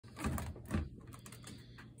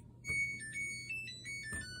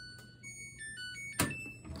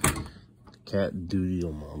cat duty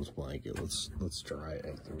on mom's blanket. Let's try it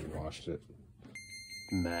after we washed it.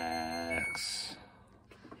 Max.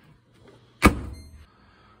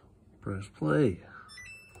 Press play.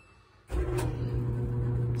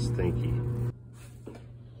 Stinky.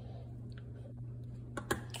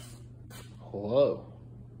 Hello.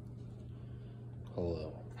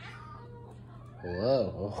 Hello.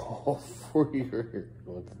 Hello. Oh, for your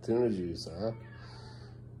with the tuna juice, huh?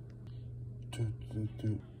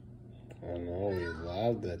 I know, we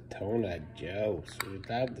love the tuna juice. We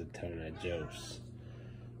love the tuna juice.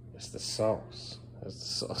 It's the sauce. That's the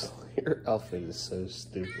sauce. Your outfit is so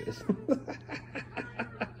stupid.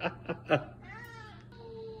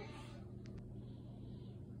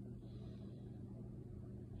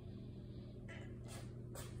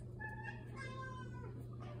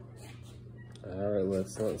 Alright,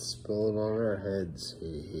 let's not spill it on our heads.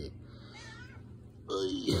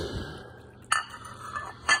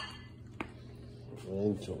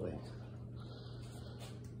 Enjoy.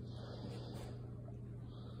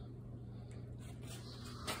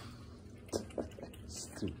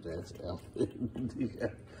 Stupid ass outfit. You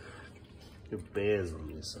got bears on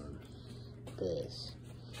you, son. Bears.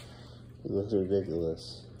 He looks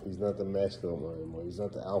ridiculous. He's not the mascot one anymore. He's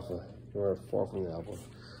not the alpha. You're far from the alpha.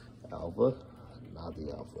 Alpha? Not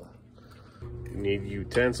the alpha. You need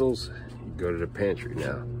utensils? You go to the pantry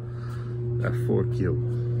now. That fork you.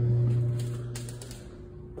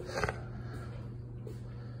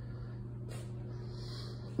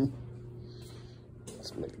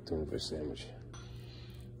 Let's make a tuna fish sandwich.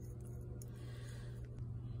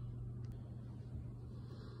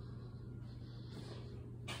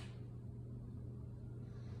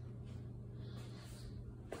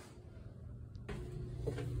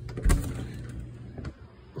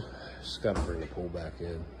 Just gotta bring the pole back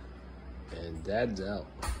in. And Dad's out.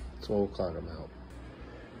 So we'll climb him out.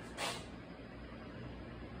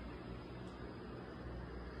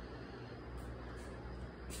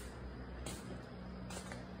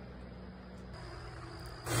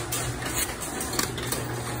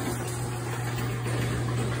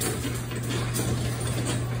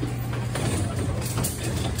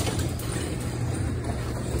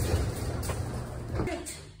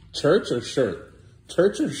 Church or shirt?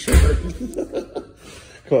 Church or shirt? Come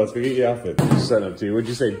on, let's go get your outfit. Sent up to you. What'd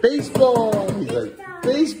you say? Baseball! He's like,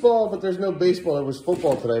 baseball, but there's no baseball. There was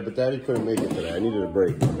football today, but Daddy couldn't make it today. I needed a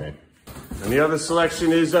break, man. And the other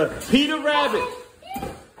selection is Peter Rabbit.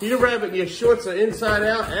 Peter Rabbit, your shorts are inside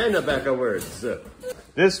out and the back upwards.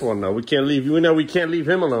 This one, though, we can't leave. You know we can't leave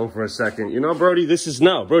him alone for a second. You know, Brody, this is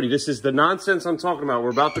Brody, this is the nonsense I'm talking about.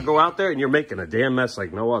 We're about to go out there, and you're making a damn mess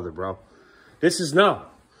like no other, bro. This is no.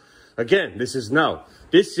 Again, this is no.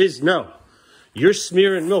 This is no. You're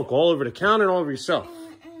smearing milk all over the counter and all over yourself.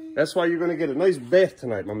 That's why you're going to get a nice bath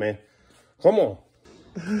tonight, my man. Come on.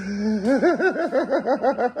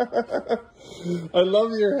 I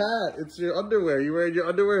love your hat. It's your underwear. You wearing your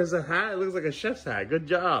underwear as a hat? It looks like a chef's hat. Good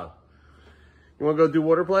job. You want to go do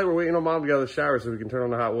water play? We're waiting on Mom to get out of the shower so we can turn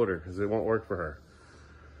on the hot water because it won't work for her.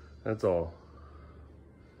 That's all.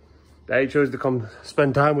 Daddy chose to come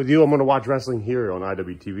spend time with you. I'm going to watch wrestling here on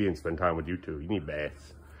IWTV and spend time with you two. You need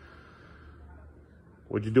baths.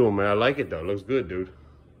 What you doing, man? I like it, though. It looks good, dude.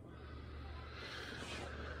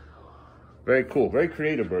 Very cool. Very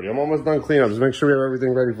creative, Brody. I'm almost done cleaning up. Just make sure we have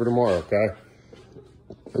everything ready for tomorrow, okay?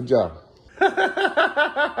 Good job. I'm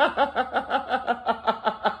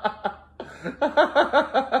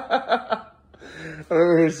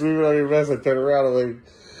over here sweeping on your mess. I turn around. I'm like,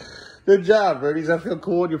 good job, Brody. Does that feel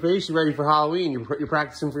cool on your face? You ready for Halloween? You're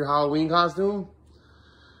practicing for your Halloween costume?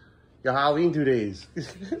 Your Halloween 2 days.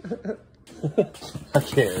 I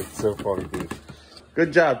can't. It's so funny, dude.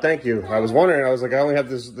 Good job. Thank you. I was wondering. I was like, I only have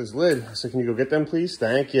this lid. I said, can you go get them, please?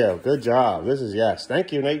 Thank you. Good job. This is yes.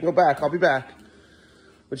 Thank you. Now you can go back. I'll be back.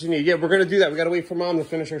 What you need? Yeah, we're going to do that. We got to wait for Mom to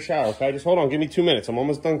finish her shower, okay? Just hold on. Give me 2 minutes. I'm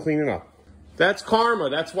almost done cleaning up. That's karma.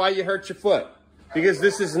 That's why you hurt your foot. Because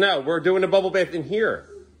this is we're doing the bubble bath in here.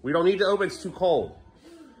 We don't need to open. It's too cold.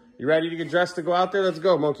 You ready to get dressed to go out there? Let's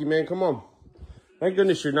go, monkey man. Come on. Thank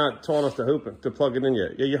goodness you're not tall enough to plug it in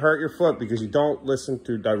yet. Yeah, you hurt your foot because you don't listen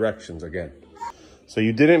to directions again. So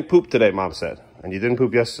you didn't poop today, Mom said. And you didn't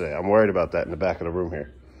poop yesterday. I'm worried about that in the back of the room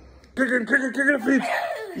here.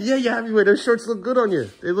 Yeah, you happy with those shorts look good on you.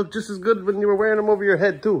 They look just as good when you were wearing them over your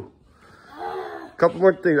head, too. Couple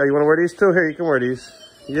more things. Oh, you want to wear these, too? Here, you can wear these.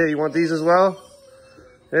 Yeah, you want these as well?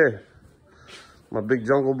 Here. My big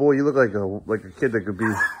jungle boy. You look like a kid that could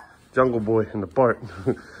be jungle boy in the park.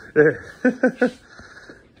 Here.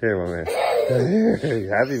 Here, my man. Hey,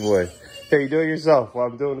 happy boy. Hey, you do it yourself while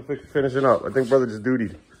I'm doing the finishing up. I think brother just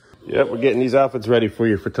dutied. Yep, we're getting these outfits ready for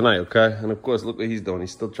you for tonight, okay? And of course, look what he's doing.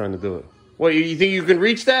 He's still trying to do it. What, you think you can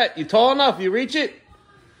reach that? You tall enough? You reach it?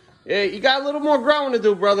 Yeah, you got a little more growing to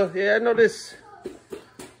do, brother. Yeah, I know this.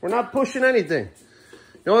 We're not pushing anything.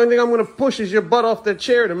 The only thing I'm going to push is your butt off that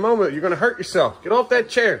chair in a moment. You're going to hurt yourself. Get off that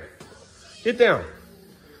chair. Get down.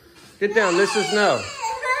 Get down. This is no.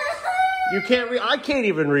 You can't reach. I can't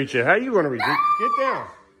even reach it. How are you going to reach it? Get down.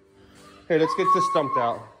 Hey, let's get this stumped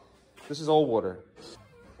out. This is old water.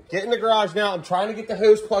 Get in the garage now. I'm trying to get the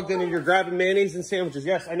hose plugged in and you're grabbing mayonnaise and sandwiches.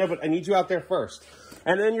 Yes, I know, but I need you out there first.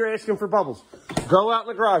 And then you're asking for bubbles. Go out in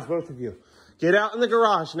the garage, both of you. Get out in the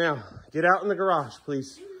garage now. Get out in the garage,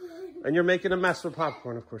 please. And you're making a mess with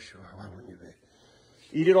popcorn. Of course you are. Why wouldn't you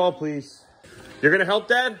be? Eat it all, please. You're going to help,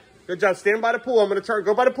 Dad? Good job. Stand by the pool. I'm going to turn.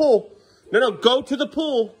 Go by the pool. No, go to the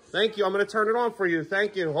pool. Thank you. I'm going to turn it on for you.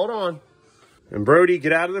 Thank you. Hold on. And Brody,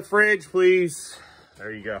 get out of the fridge, please.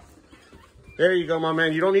 There you go. There you go, my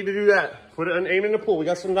man. You don't need to do that. Put it and aim in the pool. We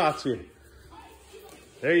got some knots here.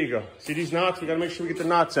 There you go. See these knots? We got to make sure we get the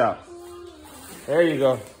knots out. There you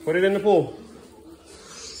go. Put it in the pool.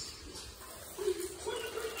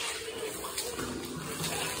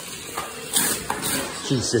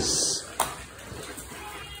 Jesus.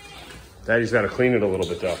 Daddy's got to clean it a little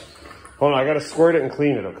bit, though. Hold on. I got to squirt it and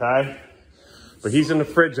clean it, okay? But he's in the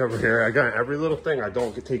fridge over here. I got every little thing I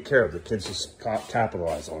don't take care of. The kids just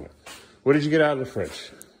capitalize on it. What did you get out of the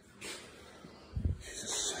fridge?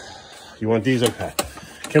 Jesus. You want these? Okay.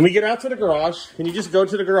 Can we get out to the garage? Can you just go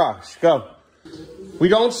to the garage? Go. We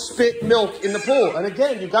don't spit milk in the pool. And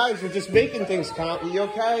again, you guys are just making things you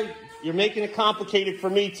okay? You're making it complicated for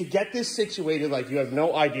me to get this situated like you have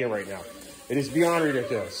no idea right now. It is beyond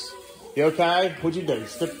ridiculous. You okay? What'd you do?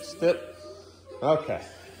 Step. Okay.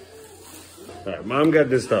 All right, Mom got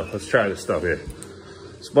this stuff. Let's try this stuff here.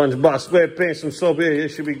 SpongeBob SquarePants, some soap here. It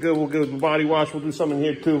should be good. We'll get the body wash. We'll do something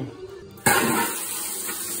here too.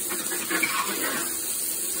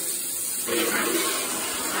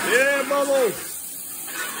 Yeah, Bubbles.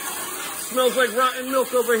 Smells like rotten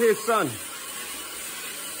milk over here, son.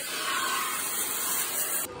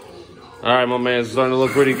 All right, my man, it's starting to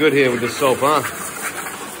look pretty good here with the soap, huh?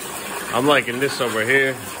 I'm liking this over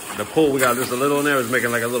here. The pool, we got just a little in there. It's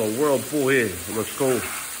making like a little whirlpool here. It looks cool.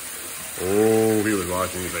 Oh, he was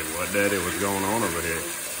watching. He's like, what, Daddy? What's going on over here?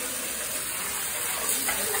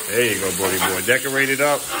 There you go, Brody boy. Decorate it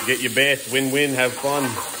up. Get your bath. Win-win. Have fun.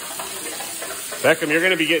 Beckham, you're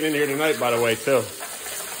going to be getting in here tonight, by the way, too.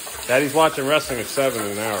 Daddy's watching wrestling at 7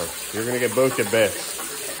 in an hour. You're going to get both your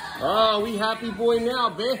baths. Oh, we happy boy now.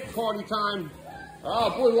 Bath party time.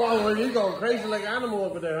 Oh, boy, wow, where you going? Crazy like an animal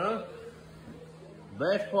over there, huh?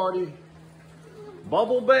 Bath party.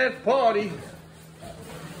 Bubble bath party.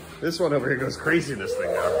 This one over here goes crazy in this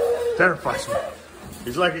thing now. Terrifies me.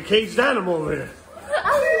 He's like a caged animal over here.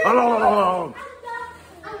 Oh,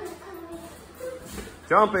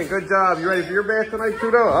 jumping, good job. You ready for your bath tonight,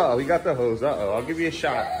 Tudo? Uh-oh, we got the hose. Uh-oh, I'll give you a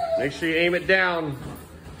shot. Make sure you aim it down.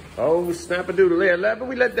 Oh, snap-a-doodle there. But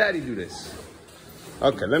we let Daddy do this.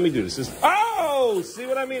 Okay, let me do this. Oh, see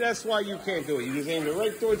what I mean? That's why you can't do it. You just aim it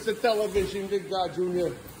right towards the television. Big guy,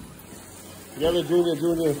 Junior. The other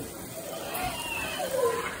Junior.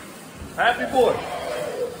 Happy boy.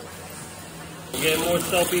 Get more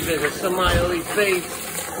selfies as a smiley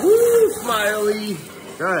face. Woo, smiley.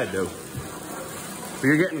 Go ahead, dude. But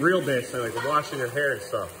you're getting real baths, like washing your hair and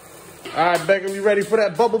stuff. All right, Beckham, you ready for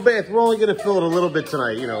that bubble bath? We're only going to fill it a little bit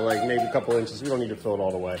tonight, you know, like maybe a couple inches. We don't need to fill it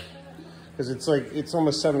all the way. Because it's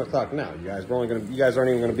almost 7 o'clock now. You guys aren't even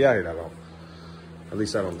going to be out here that long. At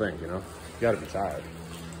least I don't think, you know. You got to be tired.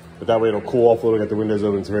 But that way it'll cool off a little. Got the windows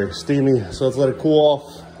open. It's very steamy. So let's let it cool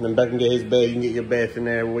off. And then Beckham get his bed. You can get your bath in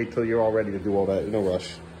there. We'll wait till you're all ready to do all that. No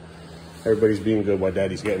rush. Everybody's being good while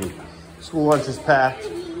Daddy's getting school lunch is packed.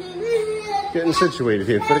 Getting situated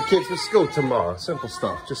here for the kids for school tomorrow. Simple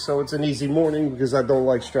stuff. Just so it's an easy morning because I don't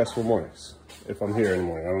like stressful mornings. If I'm here in the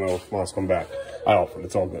morning. I don't know if Mom's come back. I offered.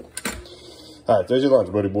 It's all good. All right, there's your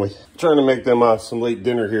lunch, buddy boy. Trying to make them some late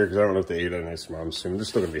dinner here because I don't know if they ate anything tomorrow. I'm assuming they're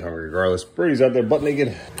still going to be hungry regardless. Brody's out there butt naked,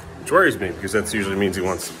 which worries me because that usually means he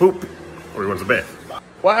wants to poop or he wants a bath.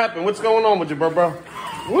 What happened? What's going on with you, bro?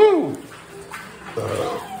 Woo!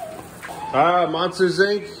 Monsters,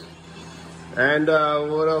 Inc. And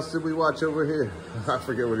what else did we watch over here? I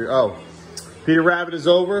forget what Peter Rabbit is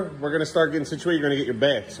over. We're going to start getting situated. You're going to get your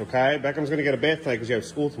baths, okay? Beckham's going to get a bath tonight because you have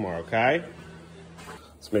school tomorrow, okay?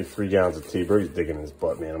 Let's make 3 gallons of tea. Brody's digging in his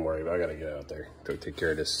butt, man. I'm worried. I got to get out there. Go take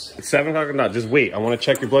care of this. It's 7 o'clock or not. Just wait. I want to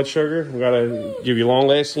check your blood sugar. We got to give you long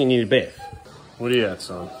lasting. You need a bath. What are you at,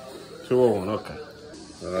 son? 201. Okay.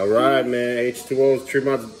 All right, man. H2O's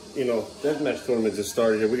Tremont, deathmatch tournament just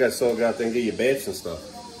started here. We got to still go out there and get your baths and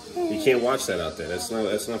stuff. You can't watch that out there. That's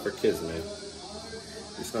not for kids, man.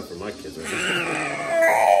 It's not for my kids. Right?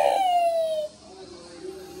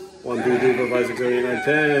 1, 2, 3, 4, 5, 6, 7, 8, 9,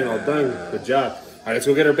 10. All done. Good job. All right, let's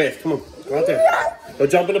go get our bath. Come on. Go out there. Go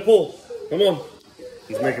jump in the pool. Come on.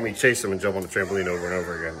 He's making me chase him and jump on the trampoline over and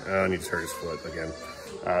over again. I need to hurt his foot again.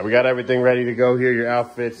 We got everything ready to go here. Your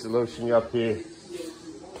outfits, the lotion you up here.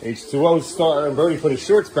 H2O starting. Brody put his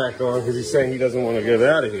shorts back on because he's saying he doesn't want to get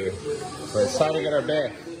out of here. But it's time to get our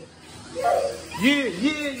bath.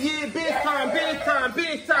 Yeah, bath time,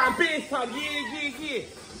 yeah.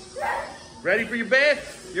 Ready for your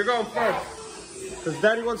bath? You're going first. Because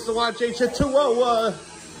Daddy wants to watch H2O.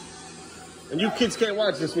 And you kids can't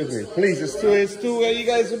watch this with me. Please, it's too, you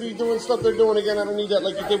guys will be doing stuff they're doing again. I don't need that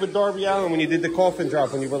like you did with Darby Allin when you did the coffin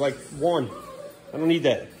drop when you were like 1. I don't need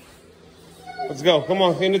that. Let's go. Come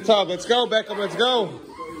on, in the tub. Let's go, Beckham. Let's go.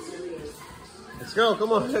 Let's go.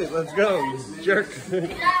 Come on. Hey, let's go, you jerk.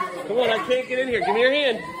 Come on, I can't get in here. Give me your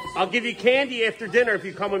hand. I'll give you candy after dinner if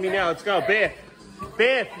you come with me now. Let's go. Bath.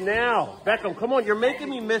 Bath now. Beckham, come on. You're making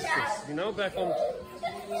me miss this. You know, Beckham?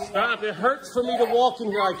 Stop. It hurts for me to walk in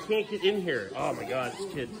here. I can't get in here. Oh, my God.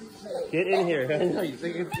 This kid. Get in here. I know you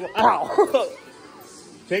think it's... Ow.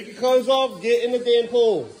 Take your clothes off. Get in the damn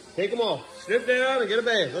pool. Take them off. Sit down and get a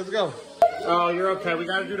bath. Let's go. Oh, you're okay. We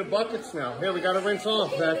got to do the buckets now. Here, we got to rinse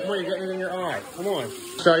off. Come on, you're getting it in your eye. Come on.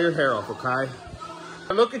 Dry your hair off, okay?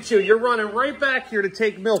 Look at you. You're running right back here to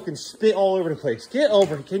take milk and spit all over the place. Get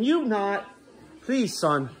over. Can you not? Please,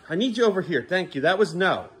 son. I need you over here. Thank you. That was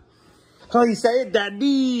no. Oh, you say it,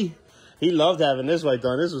 Daddy. He loved having this right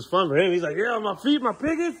done. This was fun for him. He's like, yeah, my feet, my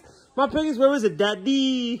piggies. My piggies, where is it?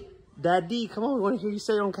 Daddy. Daddy. Come on, we want to hear you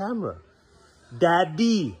say it on camera.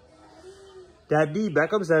 Daddy. Daddy.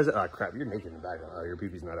 Beckham says, oh, crap. You're naked in the back. Oh, your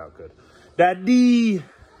pee-pee's not out good. Daddy.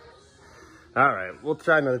 All right. We'll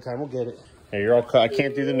try another time. We'll get it. Hey, you're all cut. I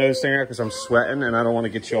can't do the nose thing here because I'm sweating and I don't want to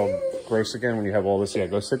get you all gross again when you have all this. Yeah,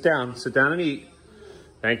 go sit down. Sit down and eat.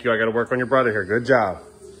 Thank you. I got to work on your brother here. Good job.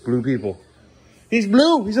 Blue people. He's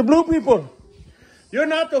blue. He's a blue people. You're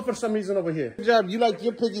not, though, for some reason over here. Good job. You like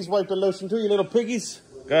your piggies wipe the lotion, too, you little piggies?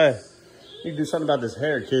 Go ahead. You can do something about this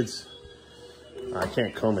hair, kids. I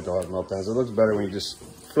can't comb it to have meltdowns. It looks better when you just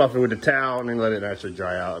fluff it with a towel and then let it actually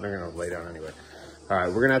dry out. And they're going to lay down anyway. All right,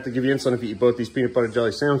 we're going to have to give you insulin if you eat both these peanut butter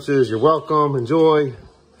jelly sandwiches. You're welcome. Enjoy.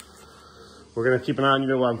 We're going to keep an eye on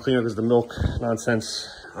you while I'm cleaning up because the milk nonsense.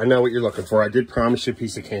 I know what you're looking for. I did promise you a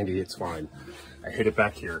piece of candy. It's fine. I hid it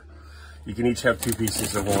back here. You can each have 2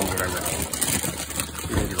 pieces of one, but I know.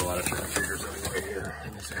 You're going to get a lot of triggers right here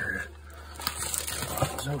in this area.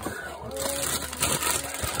 It's over.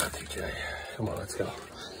 TJ. Come on, let's go.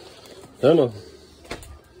 Come on.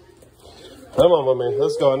 Come on, my man.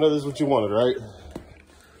 Let's go. I know this is what you wanted, right?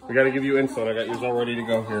 We got to give you info. I got yours all ready to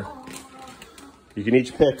go here. You can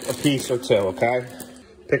each pick a piece or 2, okay?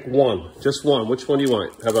 Pick one. Just one. Which one do you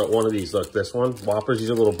want? How about one of these? Look, this one. Whoppers. These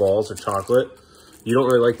are little balls of chocolate. You don't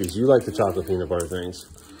really like these. You like the chocolate peanut butter things.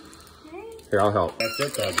 Here, I'll help. That's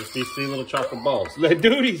it, though. Just these 3 little chocolate balls. They're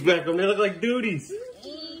duties, Beckham. They look like duties.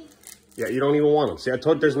 Yeah, you don't even want them. See, I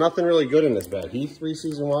told you there's nothing really good in this bag. Heath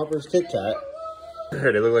 3-season Whoppers, Kit Kat.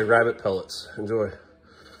 Here, they look like rabbit pellets. Enjoy.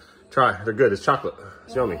 Try. They're good. It's chocolate.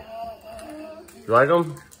 It's yummy. You like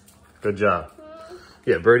them? Good job.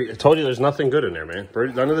 Yeah, Brody, I told you there's nothing good in there, man.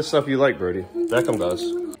 Brody, none of this stuff you like, Brody. Beckham does.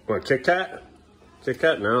 Want Kit Kat? Kit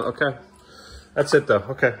Kat? No? Okay. That's it, though.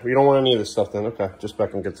 Okay. You don't want any of this stuff, then. Okay. Just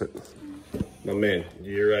Beckham gets it. My man,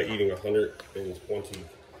 you're eating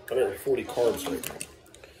 140 carbs right now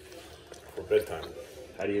for bedtime.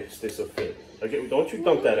 How do you stay so fit? Again, don't you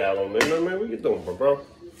dump that out on me, man. What you doing, bro?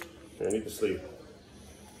 I need to sleep.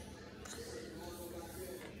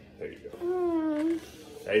 There you go.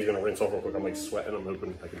 Now he's gonna rinse off real quick. I'm like sweating. I'm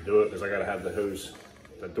hoping I can do it because I gotta have the hose,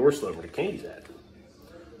 the door slope where the candy's at.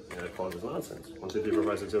 And that causes nonsense. 1, 2, 3, 4,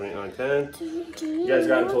 5, 6, 7, 8, 9, 10. You guys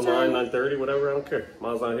got until 9, 9:30, whatever. I don't care.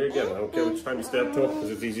 Miles not here again. I don't care which time you stay up till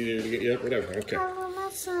because it's easier to get you up. Whatever. I don't care.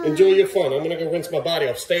 Enjoy your fun. I'm gonna go rinse my body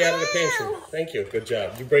off. Stay out of the pantry. Thank you. Good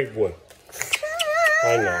job. You brave boy.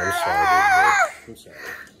 I know. I'm sorry, baby boy. I'm sorry.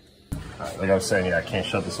 Like I was saying, yeah, I can't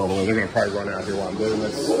shut this all the way. They're going to probably run out here while I'm doing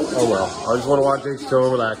this. Oh, well. I just want to watch H2O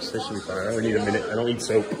and relax. This should be fine. I only need a minute. I don't need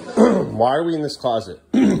soap. Why are we in this closet?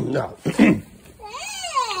 No.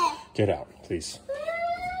 Get out, please.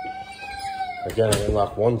 Again, I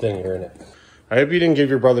unlocked one thing here in it. I hope you didn't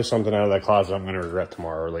give your brother something out of that closet I'm going to regret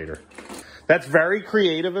tomorrow or later. That's very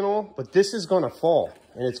creative and all, but this is going to fall.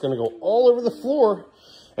 And it's going to go all over the floor.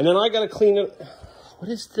 And then I got to clean it.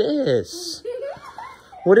 What is this?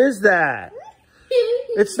 What is that?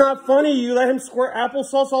 It's not funny. You let him squirt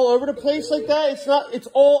applesauce all over the place like that. It's not. It's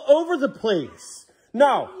all over the place.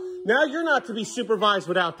 No. Now you're not to be supervised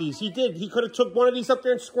without these. He did. He could have took one of these up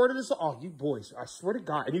there and squirted this. Oh, you boys, I swear to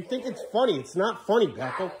God. And you think it's funny. It's not funny,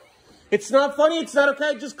 Beckham. It's not funny. It's not okay.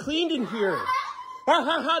 I just cleaned in here. Ha,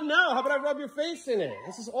 ha, ha, no. How about I rub your face in it?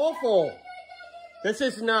 This is awful. This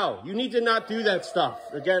is no. You need to not do that stuff.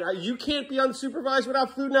 Again, you can't be unsupervised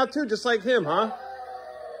without food now, too, just like him, huh?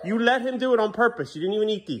 You let him do it on purpose. You didn't even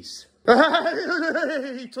eat these.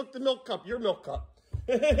 He took the milk cup, your milk cup.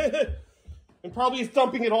 And probably is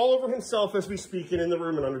dumping it all over himself as we speak and in the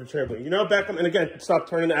room and under the trampoline. You know, Beckham, and again, stop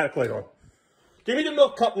turning the attic light on. Give me the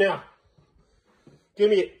milk cup now.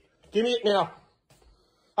 Give me it. Give me it now.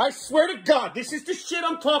 I swear to God, this is the shit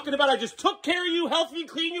I'm talking about. I just took care of you, healthy and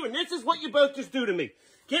clean you, and this is what you both just do to me.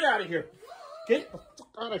 Get out of here. Get the fuck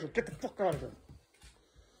out of here. Get the fuck out of here.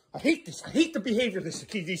 I hate this. I hate the behavior of these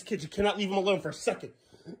kids. You cannot leave them alone for a second.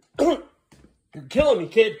 You're killing me,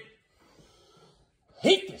 kid.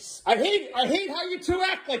 Hate this. I hate how you two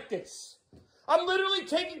act like this. I'm literally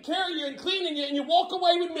taking care of you and cleaning you, and you walk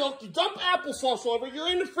away with milk. You dump applesauce over. You're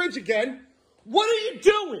in the fridge again. What are you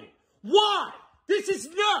doing? Why? This is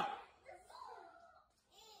not.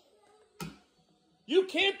 You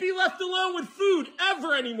can't be left alone with food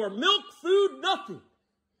ever anymore. Milk, food, nothing.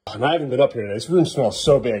 And I haven't been up here today. This room smells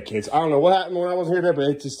so bad, kids. I don't know what happened when I wasn't here today, but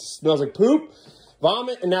it just smells like poop,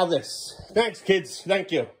 vomit, and now this. Thanks, kids.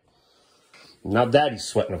 Thank you. Now Daddy's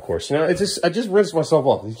sweating, of course. You know, I just rinsed myself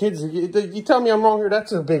off. The kids, you tell me I'm wrong here,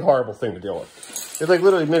 that's a big, horrible thing to deal with. It's like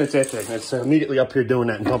literally minutes after, and it's immediately up here doing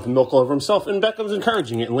that and pumping milk all over himself, and Beckham's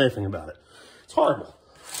encouraging it and laughing about it. It's horrible.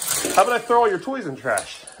 How about I throw all your toys in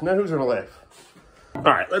trash? And then who's going to laugh? All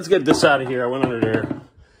right, let's get this out of here. I went under there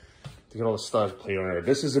to get all the stuff clean under there.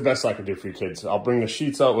 This is the best I can do for you kids. I'll bring the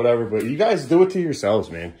sheets out, whatever, but you guys do it to yourselves,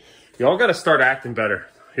 man. Y'all got to start acting better.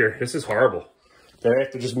 Here, this is horrible. Then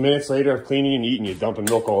after just minutes later of cleaning and eating, you dumping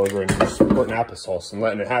milk all over and just putting applesauce and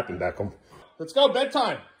letting it happen, Beckham. Let's go,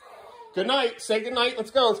 bedtime. Good night. Say good night.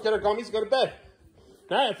 Let's go. Let's get our gummies and go to bed.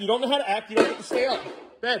 Now, if you don't know how to act, you don't have to stay up.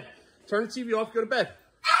 Bed. Turn the TV off, go to bed.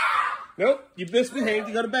 Nope, you misbehaved,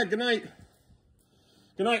 you go to bed. Good night.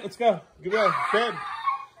 Good night, let's go. Good night. Bed.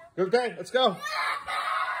 Go to bed, let's go.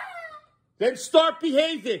 Then start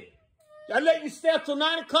behaving. I let you stay up till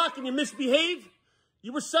 9 o'clock and you misbehave.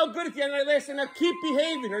 You were so good at the end of the last night. Now keep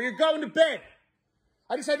behaving or you're going to bed.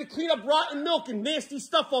 I just had to clean up rotten milk and nasty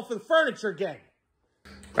stuff off of the furniture again.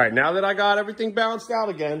 All right, now that I got everything balanced out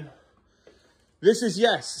again, this is,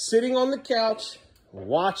 yes, sitting on the couch,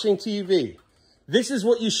 watching TV. This is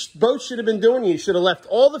what you both should have been doing. You should have left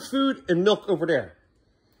all the food and milk over there.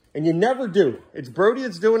 And you never do. It's Brody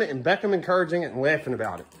that's doing it and Beckham encouraging it and laughing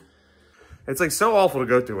about it. It's like so awful to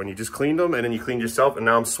go through when you just cleaned them and then you cleaned yourself and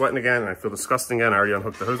now I'm sweating again and I feel disgusting again. I already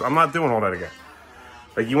unhooked the hose. I'm not doing all that again.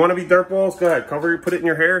 Like, you want to be dirt balls? Go ahead. Cover it, put it in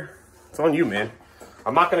your hair. It's on you, man.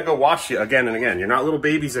 I'm not going to go wash you again and again. You're not little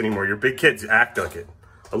babies anymore. You're big kids. You act like it.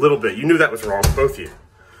 A little bit. You knew that was wrong, both of you.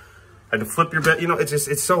 I had to flip your bed. You know,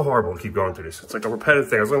 it's so horrible to keep going through this. It's like a repetitive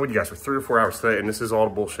thing. I was only with you guys for 3 or 4 hours today and this is all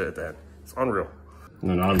the bullshit at the end. It's unreal. And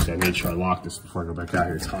then obviously I made sure I locked this before I go back out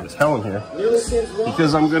here. It's hot as hell in here.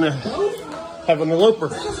 Because I'm going to have an eloper.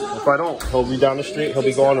 If I don't, he'll be down the street, he'll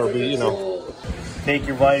be gone, or be, you know. Take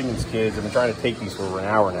your vitamins, kids. I've been trying to take these for over an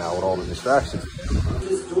hour now with all the distractions.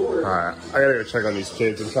 All right, I gotta go check on these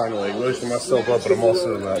kids. I'm trying to like lotion myself up, but I'm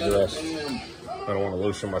also not dressed. I don't want to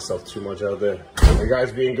lotion myself too much out there. Are you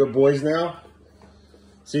guys being good boys now?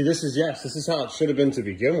 See, this is how it should have been to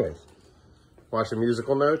begin with. Watching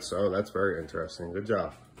musical notes? Oh, that's very interesting. Good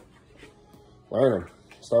job. Learn them.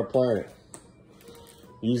 Start playing it.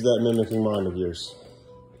 Use that mimicking mind of yours.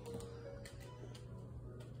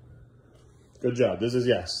 Good job. This is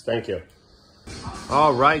yes. Thank you.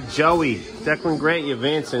 All right, Joey. Declan Grant, you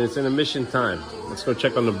advancing. It's intermission time. Let's go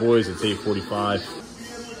check on the boys. It's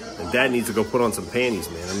 8:45. And Dad needs to go put on some panties,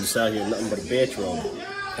 man. I'm just out here nothing but a bathrobe.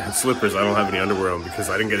 And slippers. I don't have any underwear on because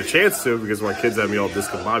I didn't get a chance to because my kids had me all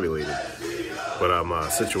discombobulated. But I'm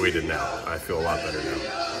situated now. I feel a lot better now.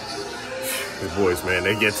 These boys, man,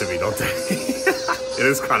 they get to me, don't they? It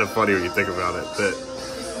is kind of funny when you think about it.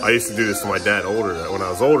 That I used to do this to my dad when I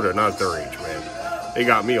was older, not at their age, man. They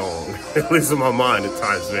got me all losing my mind at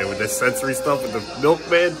times, man, with that sensory stuff with the milk,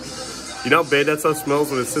 man. You know how bad that stuff smells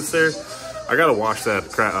when it sits there? I gotta wash that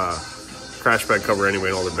crash bed cover anyway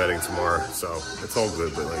and all the bedding tomorrow, so it's all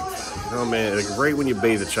good. But like, you know, man, like right when you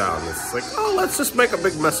bathe a child, it's like, oh, let's just make a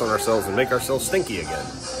big mess on ourselves and make ourselves stinky again.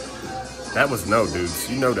 That was no, dudes.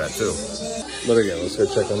 You know that too. But again, let's go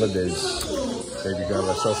check on the dudes. Maybe grab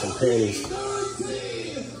ourselves some panties.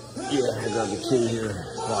 Yeah, I got the key here.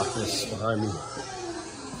 Lock this behind me.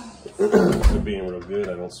 This is being real good.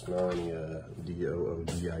 I don't smell any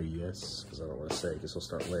D-O-O-D-I-E-S because I don't want to say it because he'll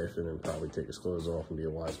start laughing and probably take his clothes off and be a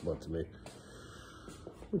wise butt to me.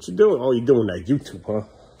 What you doing? Oh, you doing that YouTube, huh?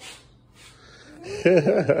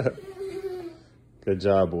 Good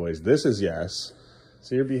job, boys. This is yes.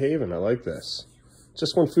 So you're behaving. I like this.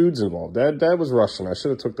 Just when food's involved. Dad was rushing. I should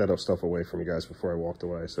have took that stuff away from you guys before I walked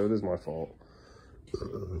away. So it is my fault.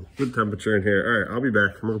 Good temperature in here. All right, I'll be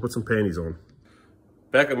back. I'm going to put some panties on.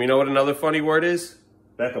 Beckham, you know what another funny word is?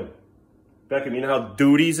 Beckham. Beckham, you know how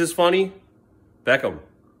duties is funny? Beckham.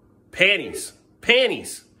 Panties.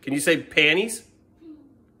 Panties. Can you say panties?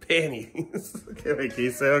 Panties. Okay, wait, can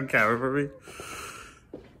you say on camera for me?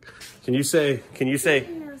 Can you say panties?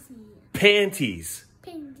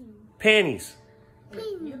 Panties.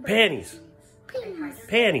 Panties.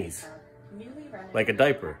 Panties. Like a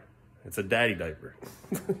diaper. It's a daddy diaper.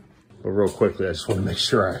 But real quickly, I just want to make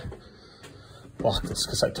sure I lock this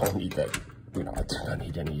because I don't need that. You know, I do not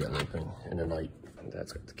need any yellow thing in the night.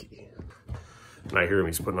 Dad's got the key. And I hear him,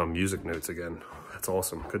 he's putting on music notes again. That's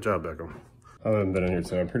awesome. Good job, Beckham. I haven't been in here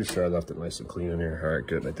today. I'm pretty sure I left it nice and clean in here. All right,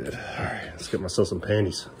 good, I did. All right, let's get myself some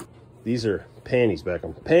panties. These are panties,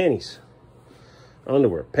 Beckham. Panties.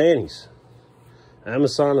 Underwear. Panties.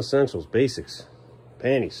 Amazon Essentials. Basics.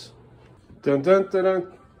 Panties. Dun, dun, dun,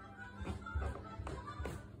 dun.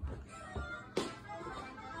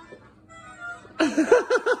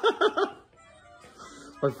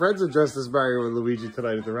 My friends are dressed as Mario and Luigi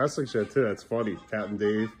tonight at the wrestling show, too. That's funny. Captain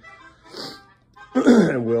Dave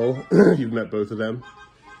and Will. You've met both of them.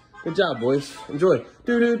 Good job, boys. Enjoy.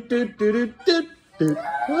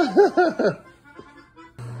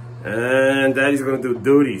 And Daddy's going to do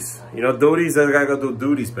duties. You know, duties, I gotta go do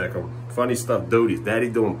duties, Beckham. Funny stuff, duties. Daddy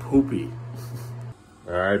doing poopy.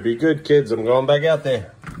 All right, be good, kids. I'm going back out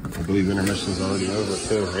there. I believe intermission's already over,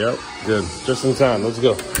 too. Yep, good. Just in time. Let's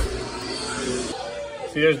go.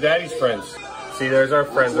 See, there's Daddy's friends. See, there's our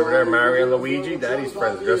friends over there, Mario and Luigi. Daddy's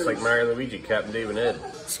friends, dressed like Mario and Luigi, Captain Dave and Ed.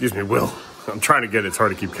 Excuse me, Will. I'm trying to get it. It's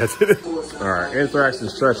hard to keep catching it. All right, Anthrax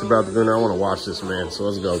and Stretch about to dinner. I want to watch this, man. So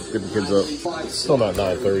let's go. Get the kids up. It's still not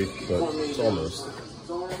 9:30, but it's almost.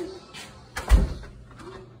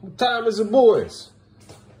 What time is it, boys?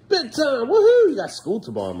 Bedtime. Woohoo! You got school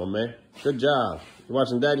tomorrow, my man. Good job. You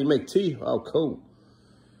watching Daddy make tea? Oh, cool.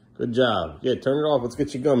 Good job. Yeah, turn it off. Let's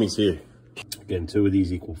get your gummies here. Again, 2 of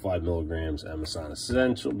these equal 5 milligrams. Amazon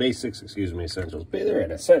Essential Basics, excuse me, Essentials. They're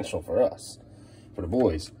an essential for us, for the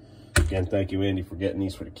boys. Again, thank you, Andy, for getting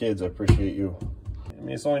these for the kids. I appreciate you. I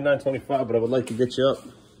mean, it's only 9:25, but I would like to get you up.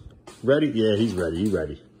 Ready? Yeah, he's ready. You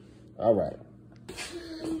ready? All right.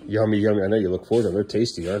 Yummy, yummy. I know you look forward to them. They're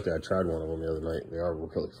tasty, aren't they? I tried one of them the other night. They are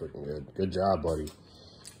really freaking good. Good job, buddy.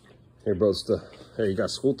 Here, bro. Hey, you got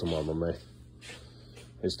school tomorrow, my man.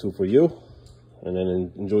 Here's 2 for you. And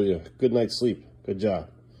then enjoy your good night's sleep. Good job.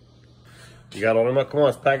 You got all them up? Come on,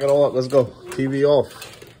 let's pack it all up. Let's go. TV off.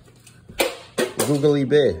 Googly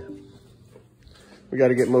bear. We got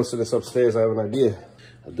to get most of this upstairs. I have an idea.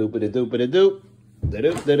 A doop-a-da-doop-a-da-doop.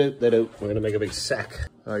 Da-doop-da-doop-da-doop. We're going to make a big sack.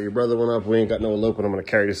 All right, your brother went up. We ain't got no eloping. I'm going to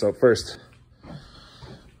carry this up first.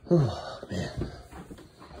 Oh, man.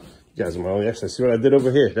 You guys are my only exercise. See what I did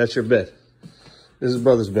over here? That's your bed. This is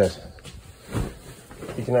brother's bed.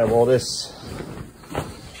 He can have all this.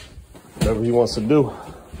 Whatever he wants to do.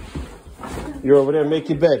 You're over there. Make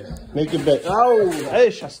your bed. Make your bed. Oh,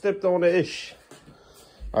 ish. I stepped on the ish.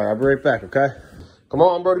 All right, I'll be right back, okay? Come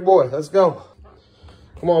on, Brody boy. Let's go.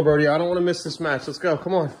 Come on, Brody. I don't want to miss this match. Let's go.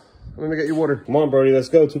 Come on. Let me get you water. Come on, Brody. Let's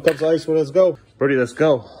go. 2 cups of ice. Well, let's go. Brody, let's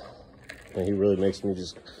go. And he really makes me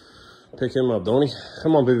just pick him up, don't he?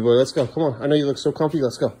 Come on, baby boy. Let's go. Come on. I know you look so comfy.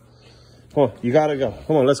 Let's go. Come on. You got to go.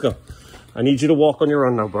 Come on. Let's go. I need you to walk on your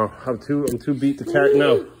run now, bro. I'm too beat to carry.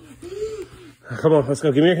 No. Come on. Let's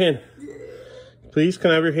go. Give me your hand. Please,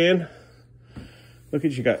 can I have your hand? Look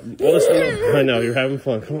at you got all this. I know, you're having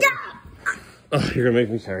fun. Come on. Oh, you're going to make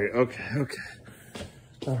me carry it. Okay, okay.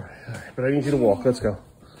 All right. But I need you to walk. Let's go.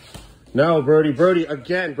 No, Brody,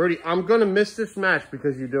 again. Brody, I'm going to miss this match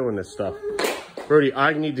because you're doing this stuff. Brody,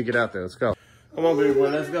 I need to get out there. Let's go. Come on, baby boy.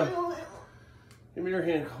 Let's go. Give me your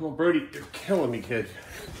hand. Come on, Brody. You're killing me, kid.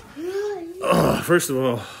 Oh, first of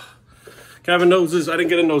all, can I have a noses? I didn't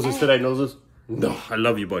get a noses today. Noses? No, I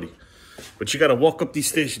love you, buddy. But you got to walk up these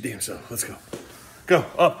stairs your damn self. Let's go. Go,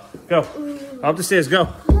 up, go. Up the stairs, go.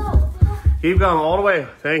 Keep going all the way.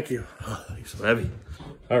 Thank you. Oh, you're so heavy.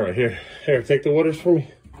 All right, here, take the waters for me.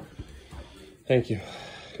 Thank you.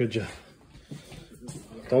 Good job.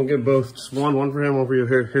 Don't get both. Just one for him, one for you.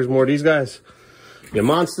 Here's more of these guys. You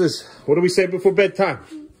monsters. What do we say before bedtime?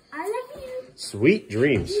 I love you. Sweet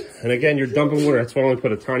dreams. And again, you're dumping water. That's why I only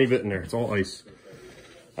put a tiny bit in there. It's all ice.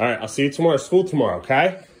 All right, I'll see you tomorrow at school tomorrow,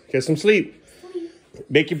 okay? Get some sleep.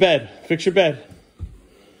 Make your bed. Fix your bed.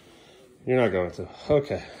 You're not going to.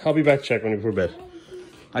 Okay, I'll be back to check when you're for bed.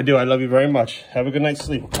 I do. I love you very much. Have a good night's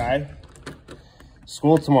sleep, okay?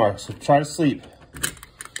 School tomorrow, so try to sleep.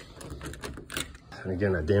 And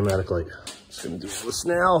again, that damn attic light. Just gonna do this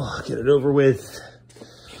now. Get it over with.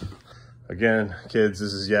 Again, kids,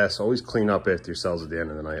 this is yes. Always clean up after yourselves at the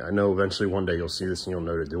end of the night. I know eventually one day you'll see this and you'll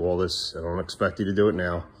know to do all this. I don't expect you to do it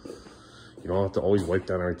now. You don't have to always wipe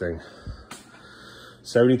down everything.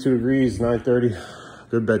 72 degrees, 9:30.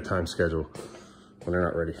 Good bedtime schedule when they're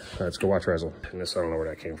not ready. Let's go watch wrestle. And this, I don't know where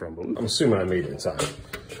that came from, but I'm assuming I made it in time.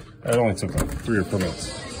 That only took like 3 or 4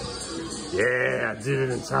 minutes. Yeah, I did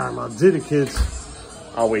it in time. I did it, kids.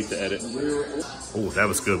 I'll wait to edit. Oh, that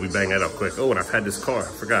was good. We banged that up quick. Oh, and I've had this car.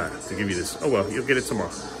 I forgot to give you this. Oh, well, you'll get it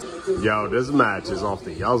tomorrow. Yo, this match is off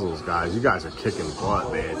the yuzzles, guys. You guys are kicking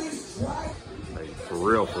butt, man. Like, for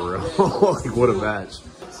real, for real. Like, what a match.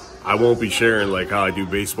 I won't be sharing, like, how I do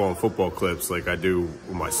baseball and football clips like I do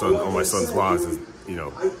with my son on my son's vlogs. You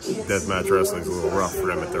know, deathmatch wrestling's a little rough for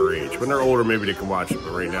them at their age. When they're older, maybe they can watch it,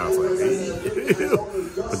 but right now it's like, ew.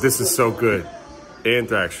 But this is so good.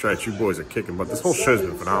 Anthrax, Stretch, you boys are kicking butt. This whole show's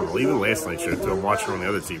been phenomenal. Even last night's show, too. I'm watching it on the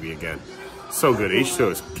other TV again. So good.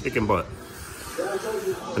 H2O is kicking butt.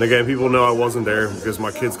 And again, people know I wasn't there because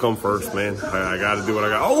my kids come first, man. I got to do what I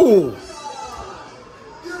got. Oh!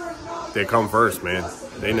 They come first, man.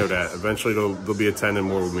 They know that. Eventually, they'll be attending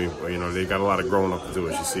more with me. You know, they got a lot of growing up to do,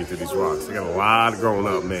 as you see through these rocks. They got a lot of growing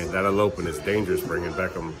up, man. That elopement is dangerous bringing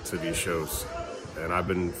Beckham to these shows. And I've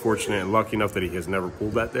been fortunate and lucky enough that he has never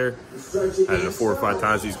pulled that there. Out of the 4 or 5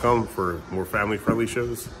 times he's come for more family-friendly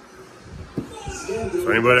shows.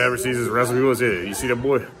 So anybody that ever sees his wrestling videos, yeah, you see that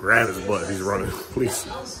boy? Grab his butt. He's running, please.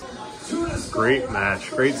 Great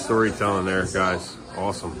match. Great storytelling there, guys.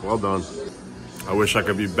 Awesome. Well done. I wish I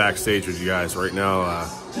could be backstage with you guys right now,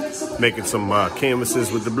 making some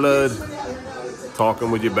canvases with the blood,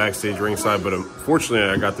 talking with you backstage ringside. But unfortunately,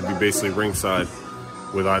 I got to be basically ringside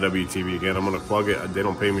with IWTV again. I'm gonna plug it. They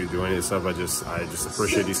don't pay me to do any of this stuff. I just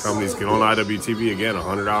appreciate these companies get on IWTV again.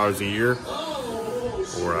 $100 a year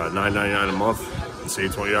or $9.99 a month. And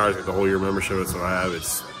save $20. Get the whole year membership. That's what I have.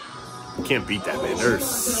 You can't beat that, man. There's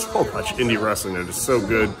so much indie wrestling there. It's so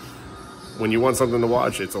good. When you want something to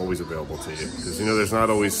watch, it's always available to you because you know there's not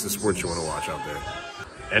always the sports you want to watch out there.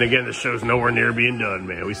 And again, the show's nowhere near being done,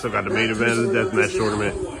 man. We still got the main event of the deathmatch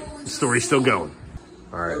tournament. The story's still going.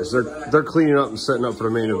 All right, so they're cleaning up and setting up for the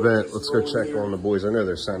main event. Let's go check on the boys. I know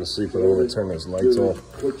they're sound asleep, but I'm going to turn those lights off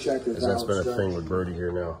because that's been a thing with Brody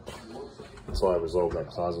here now. Until I resolve that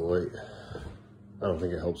closet light. I don't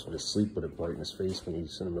think it helps with his sleep, but it brightens his face when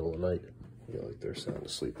he's in the middle of the night. I feel like they're sound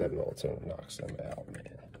asleep. That melatonin knocks them out,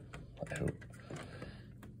 man. I hope.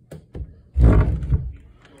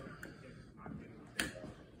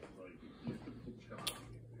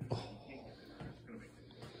 Oh.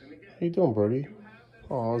 How you doing, Brody?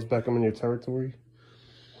 Oh, is Beckham in your territory?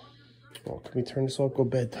 Oh, can we turn this off? Go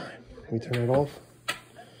bedtime. Can we turn it off?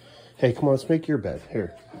 Hey, come on, let's make your bed.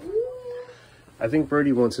 Here. I think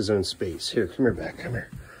Brody wants his own space. Here, come here, Beck. Come here.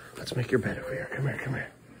 Let's make your bed over here. Come here, come here.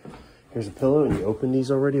 Here's a pillow, and you opened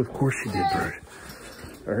these already? Of course you did, Bird.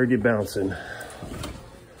 I heard you bouncing.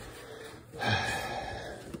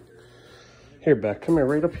 Here, Beck. Come here,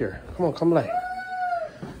 right up here. Come on, come lay.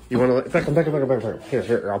 You want to lay? Beckham.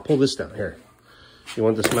 Here. I'll pull this down. Here. You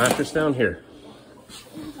want this mattress down? Here.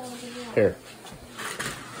 Here.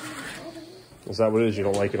 Is that what it is? You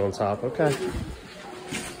don't like it on top? Okay.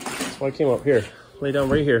 That's why I came up here. Lay down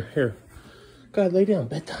right here. Here. Go ahead, lay down.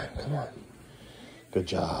 Bedtime. Come on. Good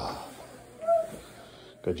job.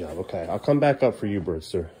 Good job. Okay. I'll come back up for you,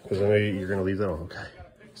 Birdster, because I know you're going to leave that on. Okay.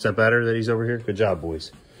 Is that better that he's over here? Good job,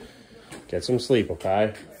 boys. Get some sleep,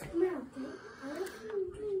 okay?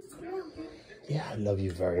 Yeah, I love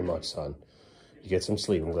you very much, son. You get some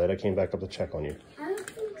sleep. I'm glad I came back up to check on you.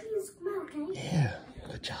 Yeah,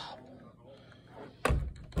 good job. I'm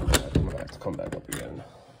gonna have to come back up again.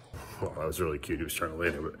 Well, that was really cute. He was trying to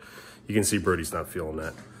land it, but you can see Brody's not feeling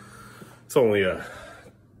that. It's only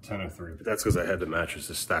 10:03, but that's because I had the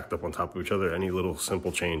mattresses stacked up on top of each other. Any little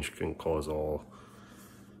simple change can cause all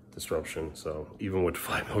disruption. So even with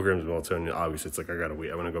 5 milligrams of melatonin, obviously it's like I gotta wait.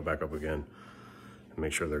 I'm gonna go back up again and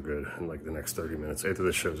make sure they're good in like the next 30 minutes after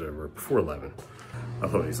this show's over, before 11. I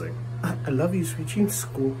thought he's like, I love you, sweet dreams,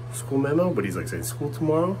 school memo, but he's like saying school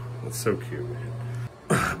tomorrow. That's so cute, man.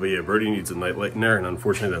 But yeah, Brody needs a night light in there, and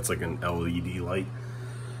unfortunately that's like an LED light.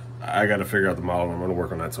 I gotta figure out the model. I'm gonna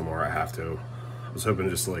work on that tomorrow. I have to. I was hoping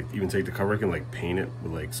to just like even take the cover, I can like paint it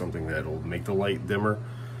with like something that'll make the light dimmer.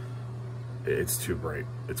 It's too bright.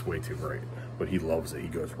 It's way too bright. but he loves it. He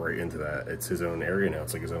goes right into that. It's his own area now.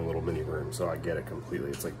 It's like his own little mini room, so I get it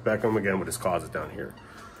completely. It's like Beckham again with his closet down here.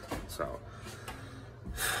 So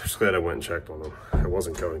just glad I went and checked on him. I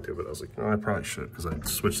wasn't going to, but I was like, no, I probably should, because I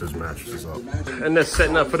switched his mattresses up. And they're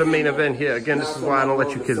setting up for the main event here. Again, this is why I don't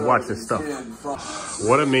let you kids watch this stuff.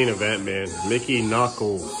 What a main event, man. Mickey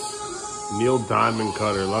Knuckles, Neil Diamond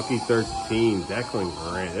Cutter, Lucky 13, Declan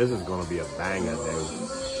Grant. This is going to be a banger, dude.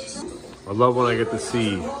 I love when I get to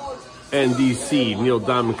see NDC, Neil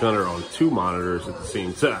Diamond Cutter, on 2 monitors at the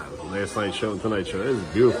same time. Last night's show and tonight's show. This is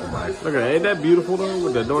beautiful, man. Look at that. Ain't that beautiful, though,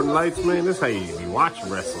 with the Northern Lights, man? This is how you be watching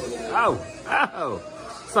wrestling. Oh.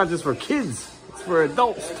 It's not just for kids. It's for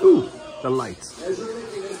adults, too. The lights.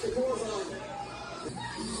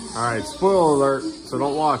 All right, spoiler alert. So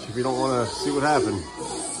don't watch if you don't want to see what happened.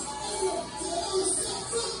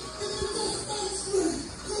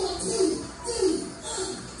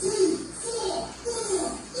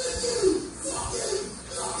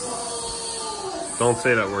 Don't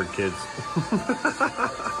say that word, kids.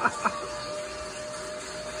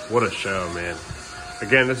 What a show, man.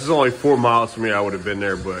 Again, this is only 4 miles from me. I would have been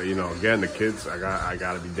there, but you know, again, the kids, I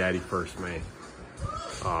gotta be daddy first, man.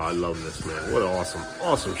 Oh, I love this, man. What an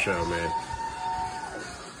awesome show, man.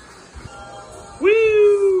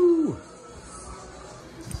 Woo!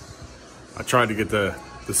 I tried to get the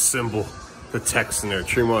symbol, the text in there.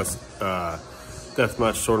 Tremont's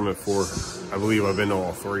deathmatch tournament 4. I believe I've been to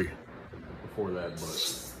all 3 before that,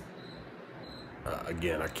 but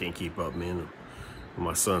again, I can't keep up, man.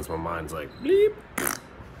 My mind's like bleep.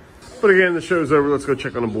 But again, the show's over. Let's go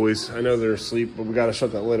check on the boys. I know they're asleep, but we gotta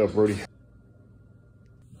shut that light off, Brody.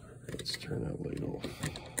 Let's turn that light off.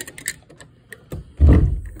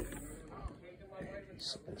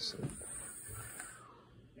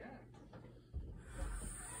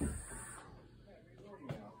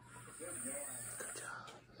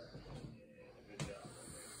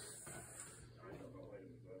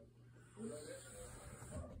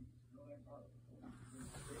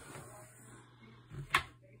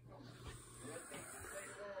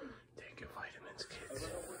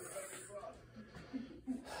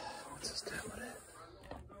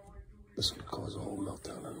 This could cause a whole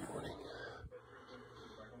meltdown in the morning.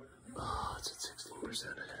 Oh, it's at 16%.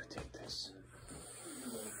 I gotta take this.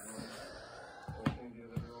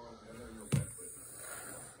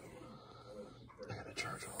 I gotta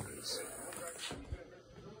charge all these.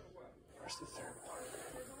 Where's the third one?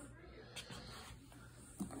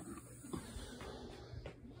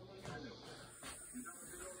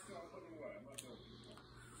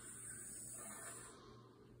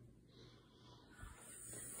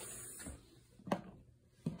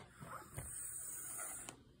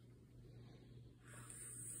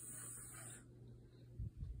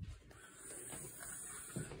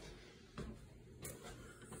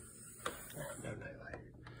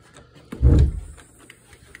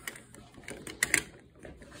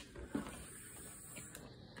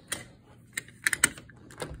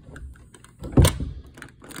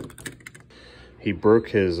 He broke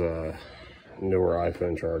his newer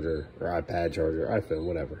iPhone charger, or iPad charger, iPhone,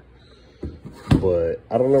 whatever. But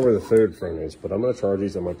I don't know where the third phone is, but I'm going to charge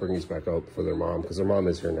these. I might bring these back up for their mom, because their mom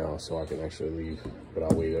is here now, so I can actually leave. But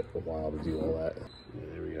I'll wait a while to do all that.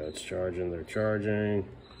 There we go. It's charging. They're charging.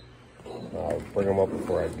 I'll bring them up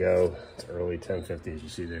before I go. It's early, 10:50, as you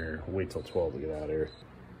see there. I'll wait till 12 to get out of here.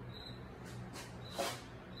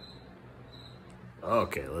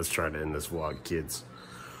 Okay, let's try to end this vlog, kids.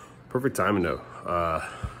 Perfect timing though.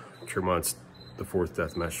 Tremont's the 4th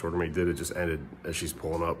deathmatch tournament. It just ended as she's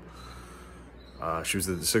pulling up. She was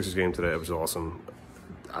at the Sixers game today. It was awesome.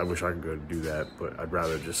 I wish I could go do that, but I'd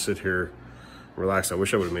rather just sit here, relax. I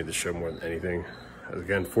wish I would have made the show more than anything.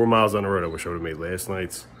 Again, 4 miles on the road. I wish I would have made last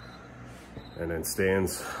night's. And then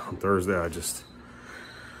stands on Thursday. I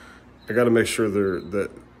got to make sure that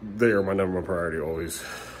they are my #1 priority always.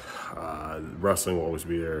 Wrestling will always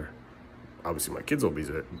be there. Obviously, my kids will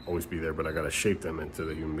always be there, but I got to shape them into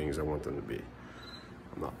the human beings I want them to be.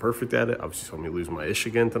 I'm not perfect at it. Obviously, saw me lose my ish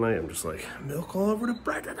again tonight. I'm just like, milk all over the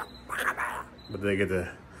bread. But they get to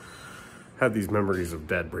have these memories of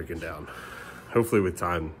dad breaking down. Hopefully, with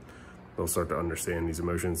time, they'll start to understand these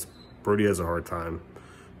emotions. Brody has a hard time.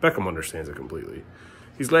 Beckham understands it completely.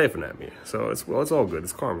 He's laughing at me. So, it's all good.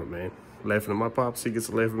 It's karma, man. Laughing at my pops. He gets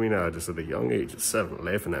to laugh at me now just at a young age of 7,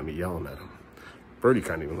 laughing at me, yelling at him. Brody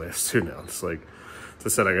kind of even laughs too now. It's like, as I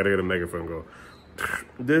said, I got to get a megaphone and go,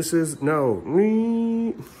 this is, no,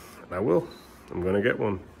 me. And I will. I'm going to get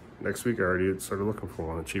one. Next week, I already started looking for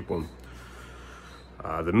one, a cheap one.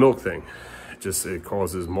 The milk thing, it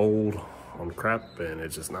causes mold on crap, and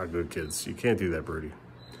it's just not good, kids. You can't do that, Brody.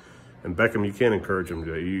 And Beckham, you can't encourage him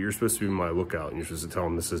to do it. You're supposed to be my lookout, and you're supposed to tell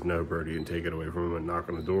him this is no, Brody, and take it away from him and knock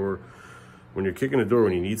on the door. When you're kicking the door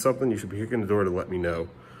when you need something, you should be kicking the door to let me know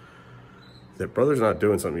that brother's not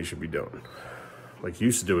doing something he should be doing. Like he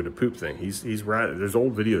used to do with the poop thing. He's right. There's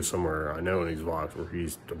old videos somewhere I know in these vlogs where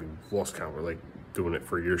he's, I mean, lost count. We're like doing it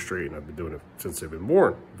for a year straight, and I've been doing it since they've been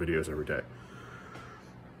born. Videos every day.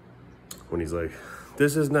 When he's like,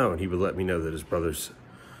 "This is no," and he would let me know that his brother's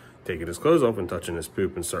taking his clothes off and touching his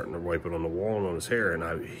poop and starting to wipe it on the wall and on his hair,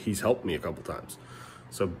 and he's helped me a couple times.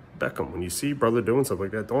 So Beckham, when you see brother doing stuff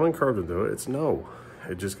like that, don't encourage him to do it. It's no.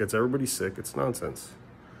 It just gets everybody sick. It's nonsense.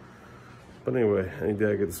 But anyway, any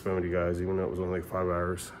day I get to spend with you guys, even though it was only like 5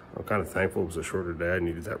 hours, I'm kind of thankful it was a shorter day. I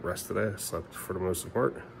needed that rest today. I slept for the most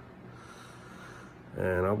part.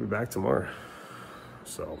 And I'll be back tomorrow.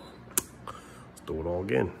 So, let's do it all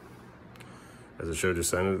again. As the show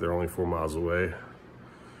just ended, they're only 4 miles away.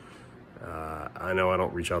 I know I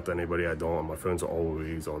don't reach out to anybody. I don't. My phone's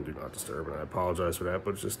always on Do Not Disturb, and I apologize for that,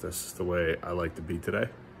 but it's just that's the way I like to be today.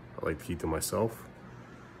 I like to keep to myself.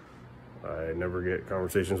 I never get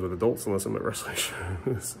conversations with adults unless I'm at wrestling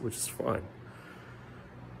shows, which is fine.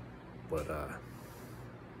 But, I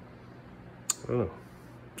don't know.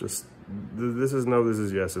 Just, this is no, this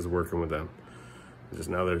is yes, is working with them. Just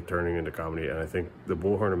now they're turning into comedy, and I think the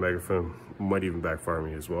bullhorn and megaphone might even backfire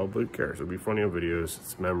me as well, but who cares? It'll be funny on videos.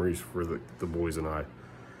 It's memories for the boys and I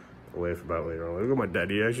to laugh about later on. Look at my dad.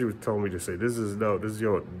 He actually was telling me to say, this is no,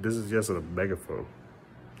 this is yes on a megaphone.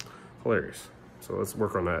 Hilarious. So let's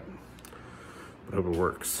work on that. But I hope it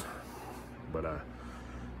works. But I'm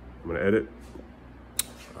gonna edit.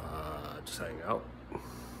 Just hang out.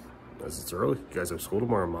 As it's early. You guys have school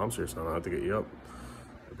tomorrow. Mom's here, so I don't have to get you up.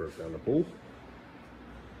 I broke down the pool.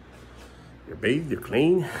 You're bathed, you're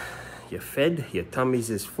clean, you're fed, your tummies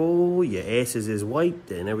is full, your asses is white,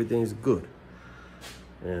 and everything's good.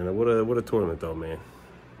 And what a tournament though, man.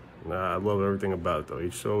 I love everything about it though.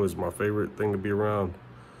 Each show is my favorite thing to be around.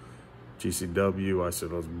 GCW,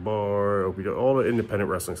 ICL's Bar, OPW, all the independent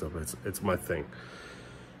wrestling stuff. It's my thing.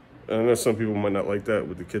 I know some people might not like that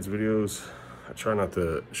with the kids' videos. I try not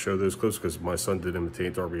to show those clips because my son did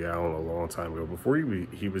imitate Darby Allin a long time ago. Before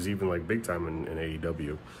he was even like big time in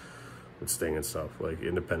AEW. With Sting and stuff, like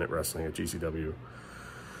independent wrestling at GCW.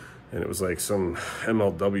 And it was like some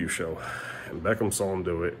MLW show. And Beckham saw him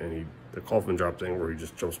do it, and the coffin drop thing where he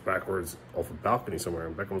just jumps backwards off a balcony somewhere.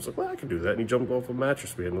 And Beckham was like, well, I can do that. And he jumped off a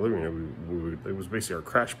mattress we had in the living room. It was basically our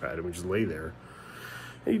crash pad, and we just lay there.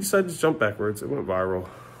 And he decided to jump backwards. It went viral.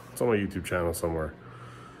 It's on my YouTube channel somewhere.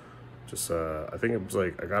 Just, I think it was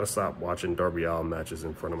like, I gotta stop watching Darby Allin matches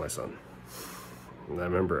in front of my son. And I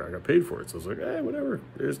remember I got paid for it, so I was like, hey, whatever.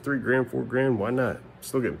 There's $3 grand, $4 grand, why not?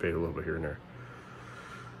 Still getting paid a little bit here and there.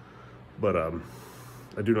 But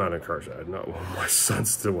I do not encourage that. I do not want my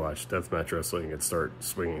sons to watch deathmatch wrestling and start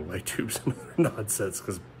swinging light tubes and other nonsense,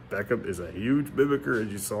 because Beckham is a huge mimicker,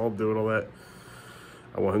 as you saw him doing all that.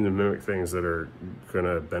 I want him to mimic things that are going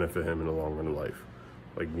to benefit him in the long run of life,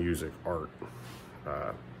 like music, art,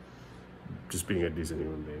 just being a decent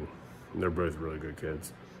human being. And they're both really good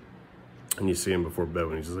kids. And you see him before bed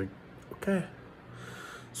when he's just like, okay,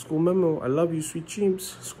 school memo, I love you, sweet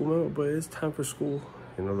dreams, school memo, but it's time for school.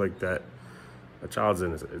 You know, like that. A child's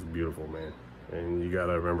innocence is beautiful, man. And you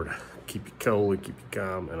gotta remember to keep you cool and keep you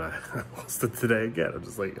calm. And I lost it today again. I'm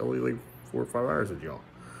just like, only like 4 or 5 hours with y'all.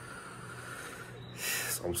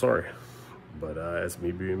 So I'm sorry. But it's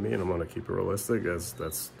me being me, and I'm gonna keep it realistic.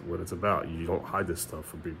 That's what it's about. You don't hide this stuff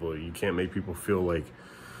from people. You can't make people feel like,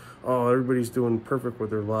 oh, everybody's doing perfect with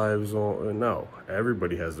their lives. No,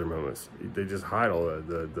 everybody has their moments. They just hide all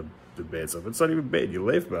the bad stuff. It's not even bad. You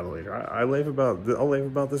laugh about it later. I'll laugh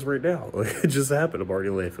about this right now. Like, it just happened. I'm already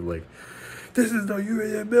laughing. Like, this is no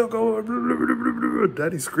UAM milk. Oh,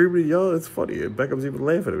 Daddy's screaming and yelling. It's funny. And Beckham's even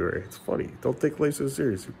laughing at me. It's funny. Don't take life so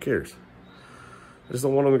serious. Who cares? I just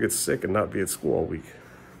don't want him to get sick and not be at school all week.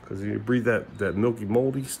 Because you breathe that milky,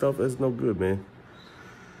 moldy stuff, that's no good, man.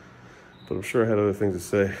 But I'm sure I had other things to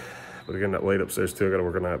say. But again, that light upstairs too, I gotta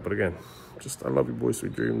work on that. But again, just I love you boys,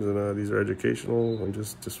 sweet dreams, and these are educational and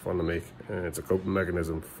just fun to make. And it's a coping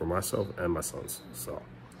mechanism for myself and my sons. So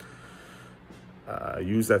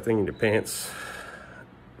use that thing in your pants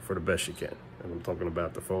for the best you can. And I'm talking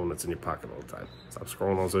about the phone that's in your pocket all the time. Stop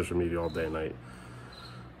scrolling on social media all day and night.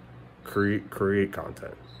 Create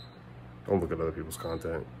content. Don't look at other people's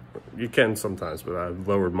content. You can sometimes, but I've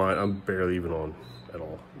lowered mine. I'm barely even on at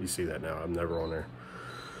all. You see that now. I'm never on there.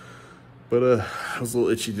 But I was a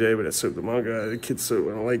little itchy today with that soap that mom got. The kids soap.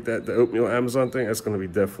 I don't like that. The oatmeal Amazon thing. That's gonna be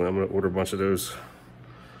definitely. I'm gonna order a bunch of those.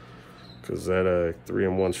 Cause that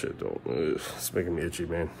 3-in-1 shit it's making me itchy,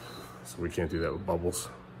 man. So we can't do that with bubbles.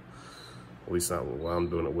 At least not while I'm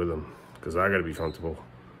doing it with them, because I gotta be comfortable.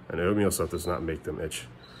 And the oatmeal stuff does not make them itch.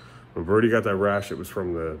 When Brody got that rash, it was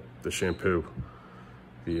from the shampoo,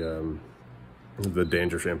 the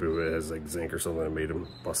danger shampoo. It has like zinc or something that made him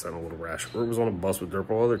bust out a little rash. Or it was on a bus with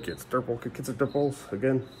dirtball other kids. Kids are dirtballs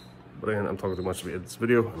again. But again, I'm talking too much to be in this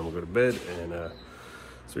video, and I'm gonna go to bed and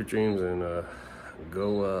sweet dreams and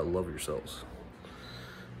go love yourselves.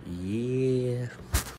 Yeah.